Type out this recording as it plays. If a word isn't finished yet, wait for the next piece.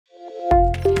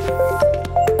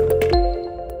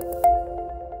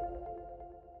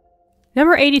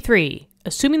Number 83.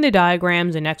 Assuming the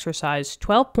diagrams in exercise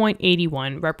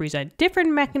 12.81 represent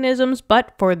different mechanisms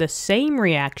but for the same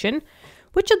reaction,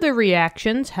 which of the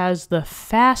reactions has the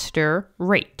faster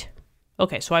rate?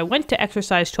 Okay, so I went to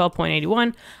exercise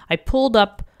 12.81. I pulled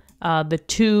up the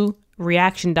two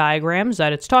reaction diagrams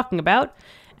that it's talking about,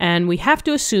 and we have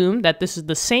to assume that this is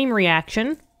the same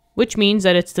reaction, which means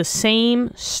that it's the same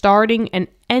starting and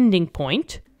ending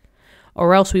point,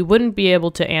 or else we wouldn't be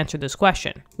able to answer this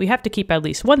question. We have to keep at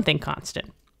least one thing constant.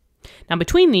 Now,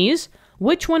 between these,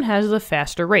 which one has the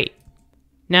faster rate?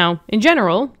 Now, in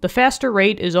general, the faster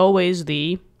rate is always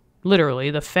literally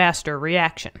the faster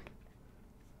reaction.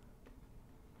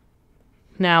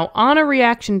 Now, on a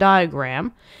reaction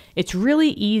diagram, it's really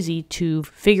easy to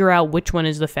figure out which one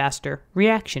is the faster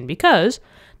reaction because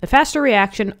the faster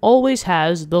reaction always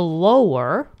has the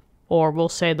lower, or we'll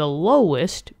say the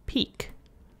lowest, peak.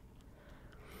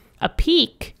 A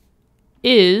peak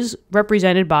is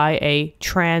represented by a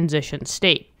transition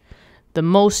state, the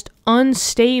most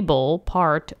unstable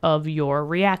part of your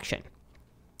reaction.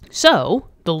 So,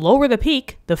 the lower the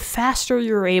peak, the faster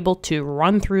you're able to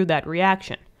run through that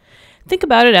reaction. Think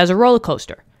about it as a roller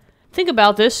coaster. Think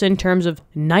about this in terms of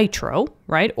nitro,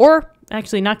 right? Or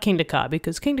actually not King Ka,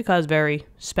 because King Ka is very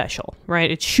special,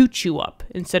 right? It shoots you up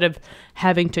instead of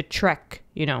having to trek,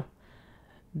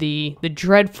 the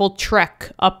dreadful trek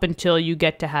up until you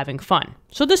get to having fun.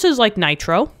 So this is like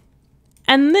nitro,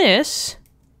 and this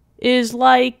is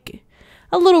like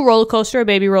a little roller coaster, a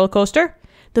baby roller coaster.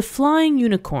 The flying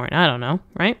unicorn, I don't know,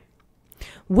 right?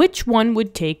 Which one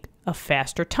would take a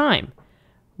faster time?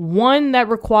 One that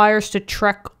requires to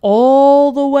trek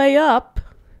all the way up,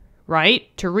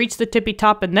 right, to reach the tippy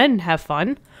top and then have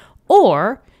fun,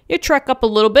 or you trek up a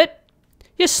little bit,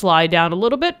 you slide down a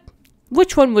little bit.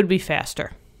 Which one would be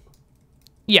faster?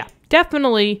 Yeah,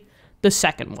 definitely the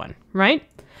second one, right?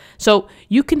 So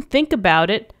you can think about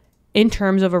it in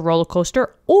terms of a roller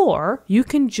coaster, or you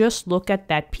can just look at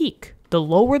that peak. The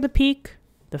lower the peak,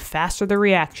 the faster the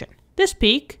reaction. This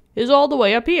peak is all the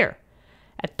way up here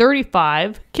at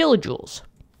 35 kilojoules.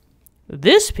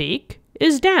 This peak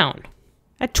is down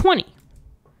at 20.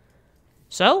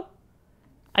 So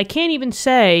I can't even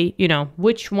say,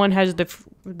 which one has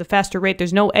the faster rate.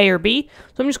 There's no A or B.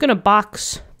 So I'm just going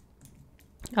to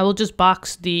I will just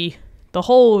box the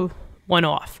whole one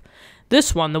off.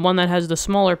 This one, the one that has the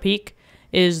smaller peak,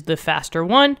 is the faster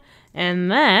one, and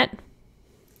that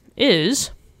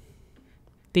is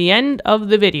the end of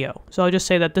the video. So I'll just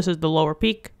say that this is the lower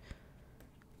peak,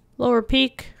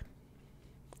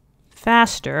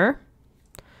 faster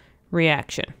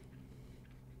reaction.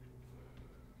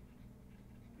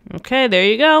 Okay, there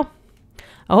you go.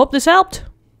 I hope this helped.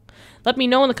 Let me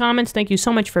know in the comments. Thank you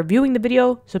so much for viewing the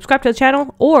video. Subscribe to the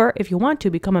channel, or if you want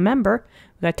to, become a member.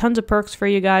 We've got tons of perks for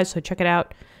you guys, so check it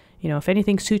out. If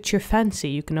anything suits your fancy,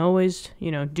 you can always,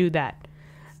 do that.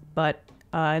 But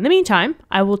in the meantime,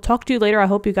 I will talk to you later. I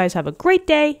hope you guys have a great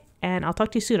day, and I'll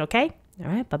talk to you soon, okay? All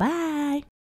right, bye-bye.